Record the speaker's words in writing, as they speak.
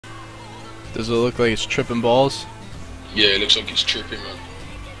Does it look like it's tripping balls? Yeah, it looks like it's tripping, man.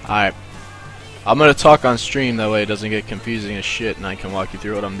 Alright. I'm gonna talk on stream, that way it doesn't get confusing as shit and I can walk you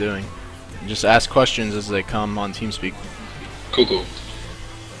through what I'm doing. And just ask questions as they come on TeamSpeak. Cool.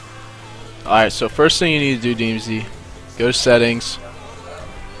 Alright, so first thing you need to do, Deemzy, go to settings.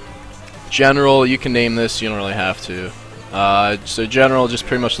 General, you can name this, you don't really have to. So general, just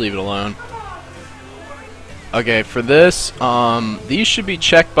pretty much leave it alone. Okay, for this, these should be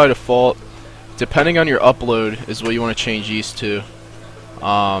checked by default. Depending on your upload is what you want to change these to.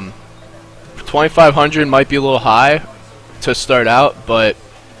 2500 might be a little high to start out, but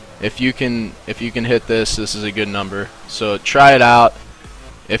if you can hit this is a good number. So try it out.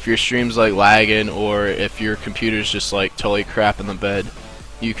 If your stream's like lagging, or if your computer's just like totally crap in the bed,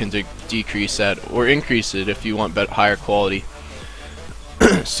 you can decrease that or increase it if you want higher quality.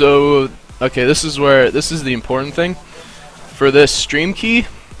 So okay, this is the important thing. For this stream key,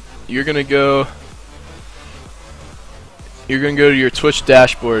 you're gonna go to your Twitch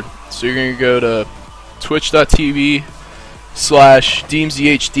dashboard. So you're gonna go to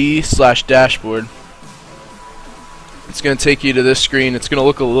twitch.tv/DeemzyHD/dashboard. It's gonna take you to this screen. It's gonna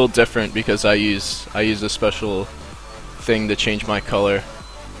look a little different because I use a special thing to change my color.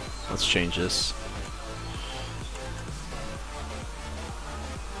 Let's change this.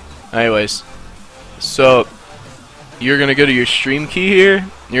 Anyways, so you're gonna go to your stream key here.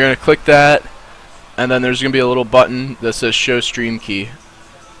 You're gonna click that, and then there's gonna be a little button that says show stream key.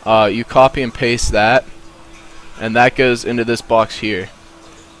 You copy and paste that, and that goes into this box here.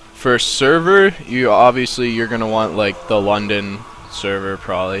 For server, you're gonna want like the London server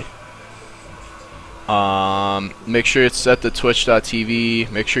probably. Make sure it's set to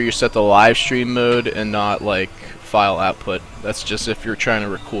twitch.tv. Make sure you set the live stream mode and not like file output. That's just if you're trying to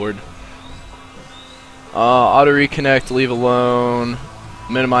record. Auto reconnect, leave alone.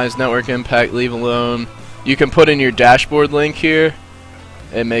 Minimize network impact, leave alone. You can put in your dashboard link here.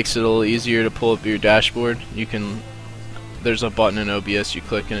 It makes it a little easier to pull up your dashboard. There's a button in OBS you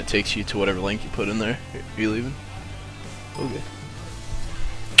click and it takes you to whatever link you put in there. Are you leaving? Okay.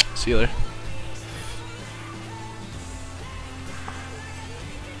 See you later.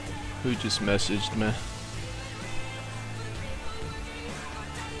 Who just messaged me?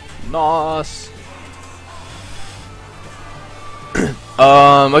 Nice.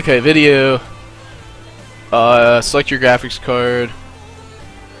 Okay, video. Select your graphics card.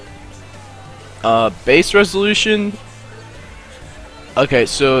 Base resolution. Okay,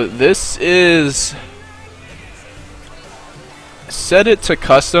 so this is, set it to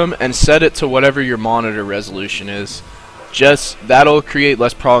custom and set it to whatever your monitor resolution is. Just that'll create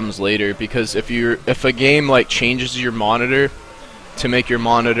less problems later, because if a game like changes your monitor to make your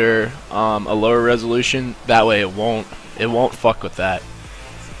monitor a lower resolution, that way it won't fuck with that.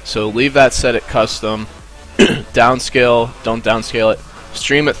 So leave that set at custom. Downscale, don't downscale it.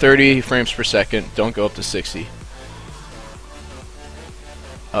 Stream at 30 frames per second, don't go up to 60.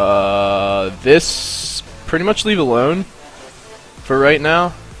 This pretty much leave alone for right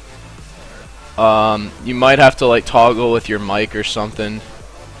now. You might have to like toggle with your mic or something,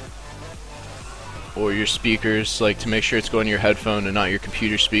 or your speakers, like to make sure it's going to your headphone and not your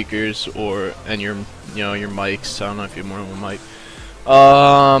computer speakers, and your your mics. I don't know if you have more than one mic.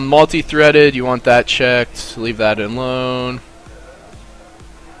 Multi-threaded, you want that checked. Leave that alone.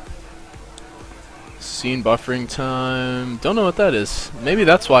 Scene buffering time. Don't know what that is. Maybe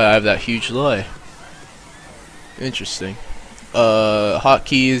that's why I have that huge delay. Interesting.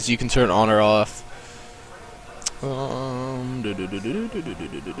 Hotkeys, you can turn on or off.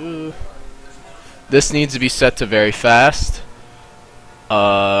 This needs to be set to very fast.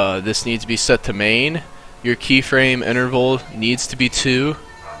 This needs to be set to main. Your keyframe interval needs to be 2.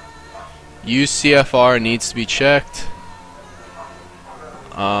 Use CFR needs to be checked.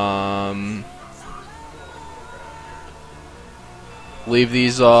 Leave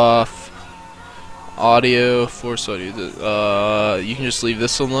these off. Audio, force audio. You can just leave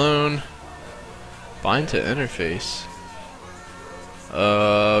this alone. Bind to interface.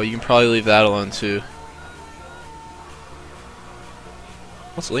 You can probably leave that alone too.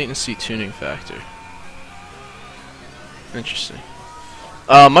 What's latency tuning factor? Interesting.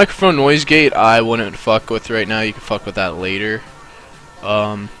 Microphone noise gate, I wouldn't fuck with right now. You can fuck with that later.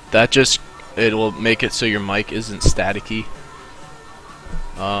 It will make it so your mic isn't staticky.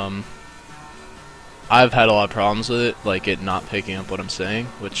 I've had a lot of problems with it, like it not picking up what I'm saying,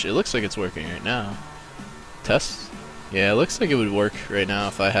 which it looks like it's working right now. Test? Yeah, it looks like it would work right now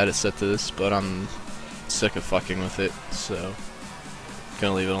if I had it set to this, but I'm sick of fucking with it, so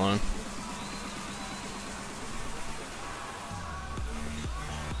gonna leave it alone.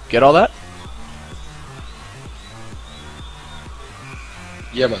 Get all that?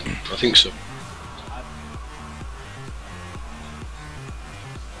 Yeah, man. I think so.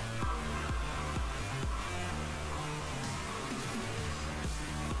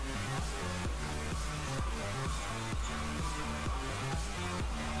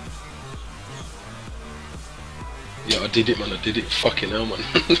 Yeah, I did it, man. I did it. Fucking hell, man.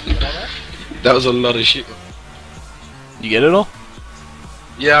 That was a lot of shit, man. You get it all?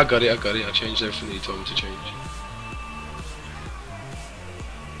 Yeah, I got it. I changed everything you told me to change.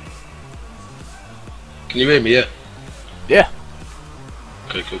 Can you hear me? Yeah. Yeah.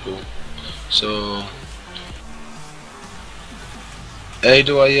 Okay, cool. So, how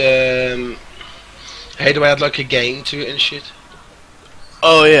do I add like a game to it and shit?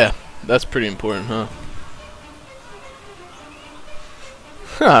 Oh yeah, that's pretty important, huh?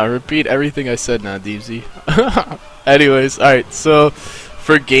 Repeat everything I said now, Deemzy. Anyways, alright, so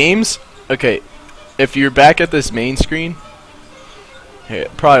for games, okay, if you're back at this main screen, hey,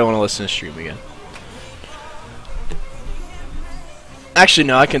 probably want to listen to stream again. Actually,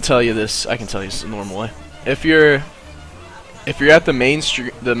 no, I can tell you this. I can tell you this the normal way. If you're at the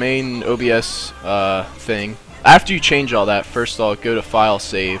main OBS thing, after you change all that, first of all, go to File,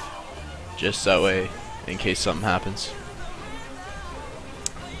 Save, just that way, in case something happens.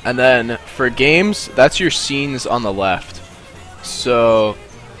 And then for games, that's your scenes on the left. So,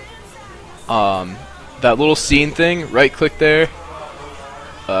 that little scene thing, right-click there.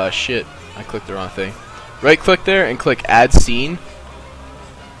 Shit, I clicked the wrong thing. Right-click there and click Add Scene.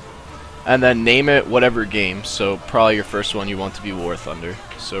 And then name it whatever game. So probably your first one you want to be War Thunder.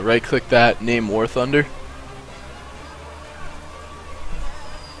 So right click that, name War Thunder.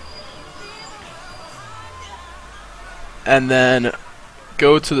 And then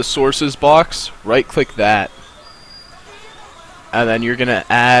go to the sources box, right click that. And then you're gonna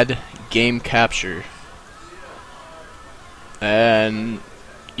add game capture. And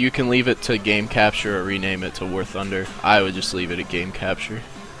you can leave it to game capture or rename it to War Thunder. I would just leave it at game capture,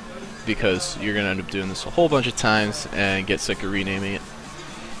 because you're going to end up doing this a whole bunch of times and get sick of renaming it.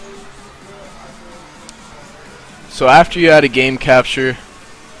 So after you add a game capture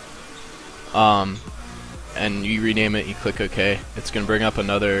and you rename it, you click OK, it's going to bring up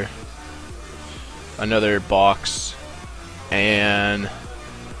another box, and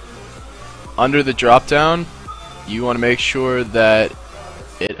under the drop down you want to make sure that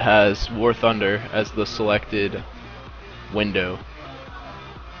it has War Thunder as the selected window.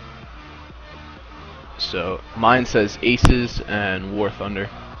 So mine says Aces and War Thunder.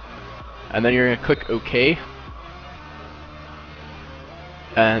 And then you're going to click OK.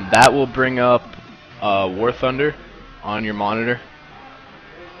 And that will bring up War Thunder on your monitor.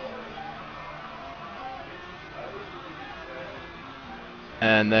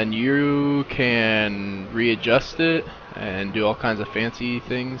 And then you can readjust it and do all kinds of fancy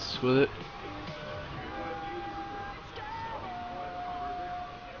things with it.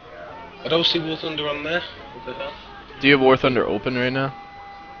 I don't see War Thunder on there. What the hell? Do you have War Thunder open right now?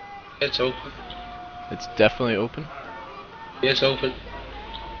 It's open. It's definitely open. Yeah, it's open.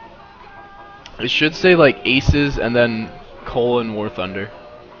 It should say like Aces and then colon War Thunder.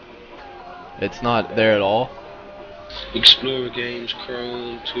 It's not there at all. Explorer Games,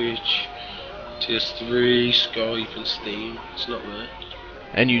 Chrome, Twitch, TS3, Skype, and Steam. It's not there.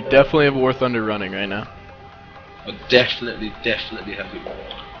 And you definitely have War Thunder running right now. I definitely have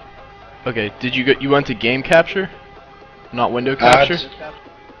it. Okay, did you went to game capture? Not window capture?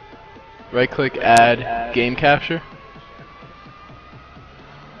 Right click add game capture?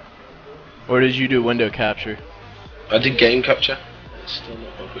 Or did you do window capture? I did game capture. It's still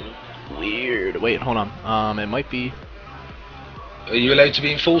not popping up. Weird. Wait, hold on. It might be. Are you allowed to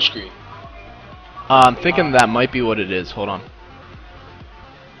be in full screen? I'm thinking that might be what it is. Hold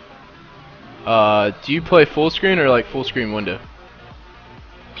on. Do you play full screen or like full screen window?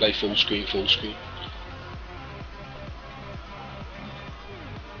 Play full screen, full screen.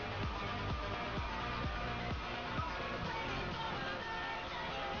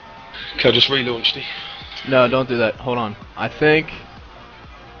 Okay, I just relaunched it. No, don't do that. Hold on. I think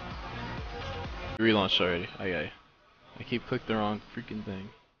relaunched already. Okay. I keep clicking the wrong freaking thing.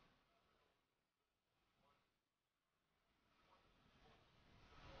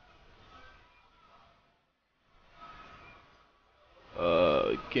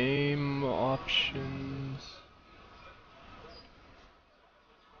 Game options.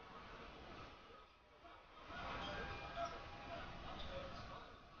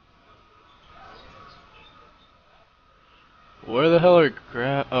 Where the hell are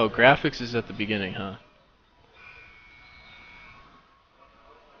graphics is at the beginning, huh?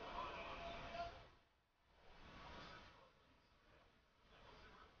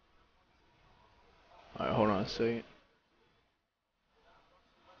 on a second.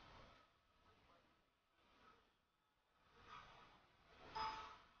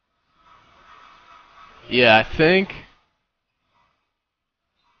 Yeah, I think.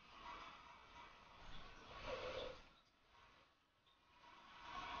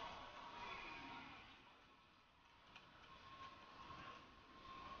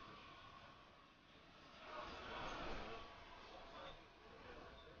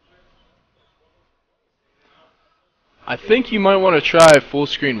 I think you might want to try full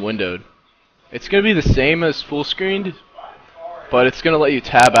screen windowed. It's going to be the same as full screened, but it's going to let you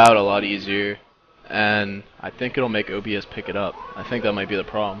tab out a lot easier. And I think it'll make OBS pick it up. I think that might be the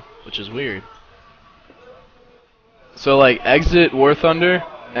problem, which is weird. So like exit War Thunder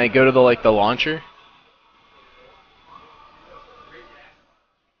and go to the launcher.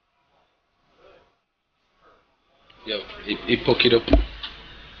 Yo, it picked it up.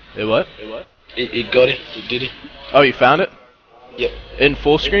 It what? It got it. It did it. Oh, you found it? Yep. In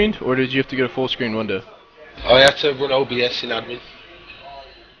full screen, or did you have to get a full screen window? I had to run OBS in admin.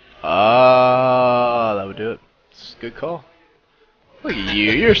 Ah, that would do it. It's a good call. Look at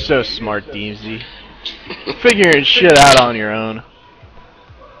you, you're so smart, Deemzy. Figuring shit out on your own.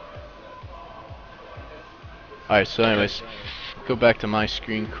 Alright, so anyways, go back to my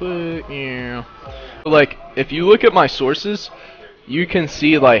screen quick. Yeah. Like, if you look at my sources, you can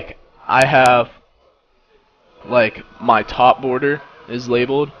see, like, I have, like, my top border is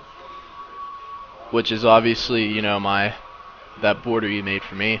labeled, which is obviously, you know, that border you made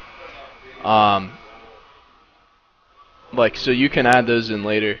for me. Like, so you can add those in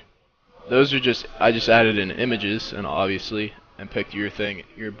later. Those are I just added in images, and obviously, and picked your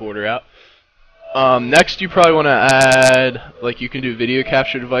border out. Next, you probably want to add, like, you can do video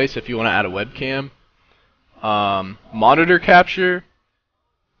capture device if you want to add a webcam. Monitor capture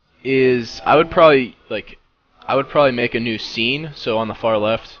is, I would probably make a new scene. So on the far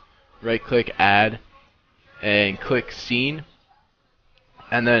left, right click, add, and click scene,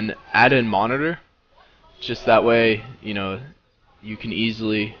 and then add in monitor. Just that way, you know, you can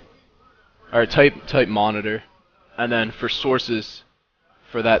easily, or type monitor, and then for sources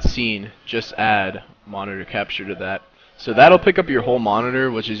for that scene, just add monitor capture to that. So that'll pick up your whole monitor,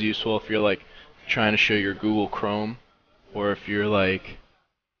 which is useful if you're like trying to show your Google Chrome, or if you're like,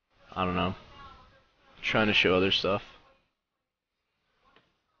 I don't know, trying to show other stuff.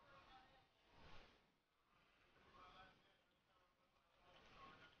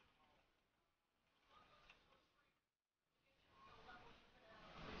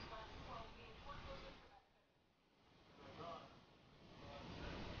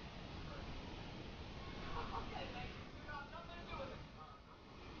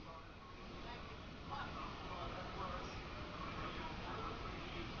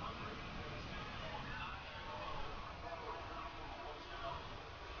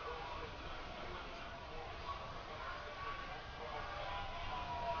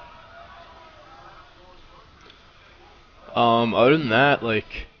 Other than that,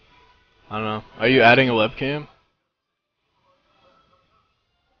 like, I don't know. Are you adding a webcam?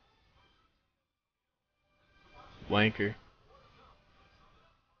 Wanker.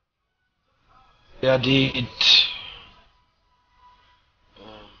 Yeah, I did.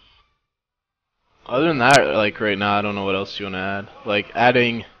 Other than that, like right now, I don't know what else you want to add. Like add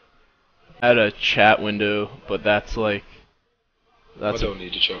a chat window, but that's like, I don't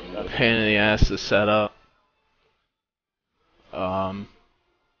need a chat window. a pain in the ass to set up.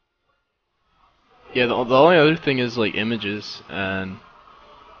 Yeah, the only other thing is like images and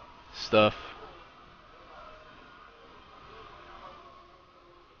stuff.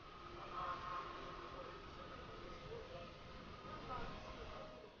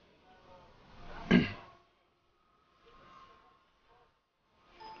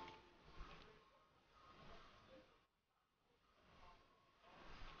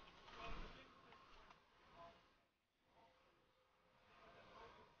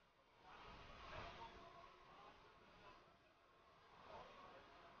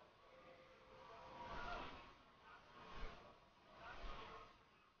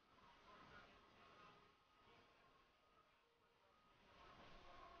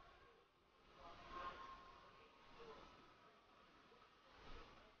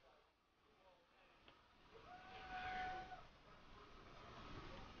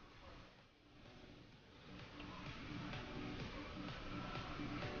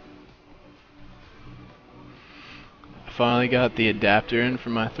 I finally got the adapter in for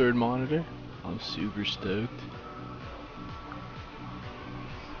my third monitor. I'm super stoked.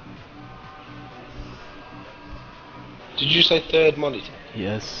 Did you say third monitor?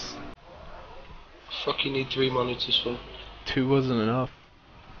 Yes. Fuck, you need 3 monitors for? 2 wasn't enough.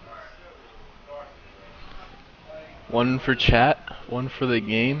 1 for chat, 1 for the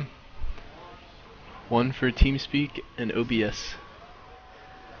game, 1 for TeamSpeak and OBS.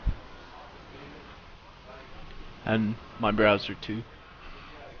 And my browser too.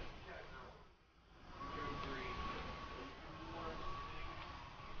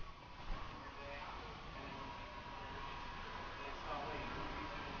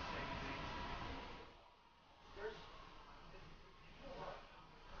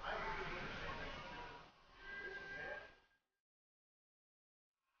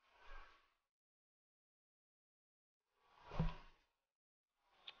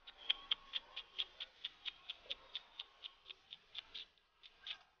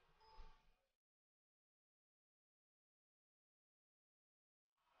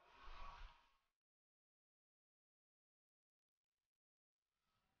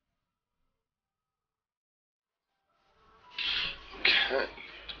 Okay.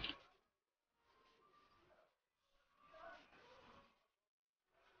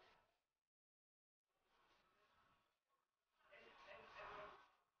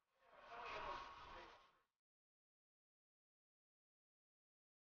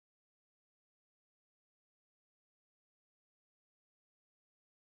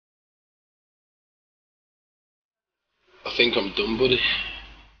 I think I'm done, buddy.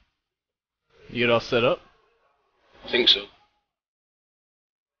 You get all set up? I think so.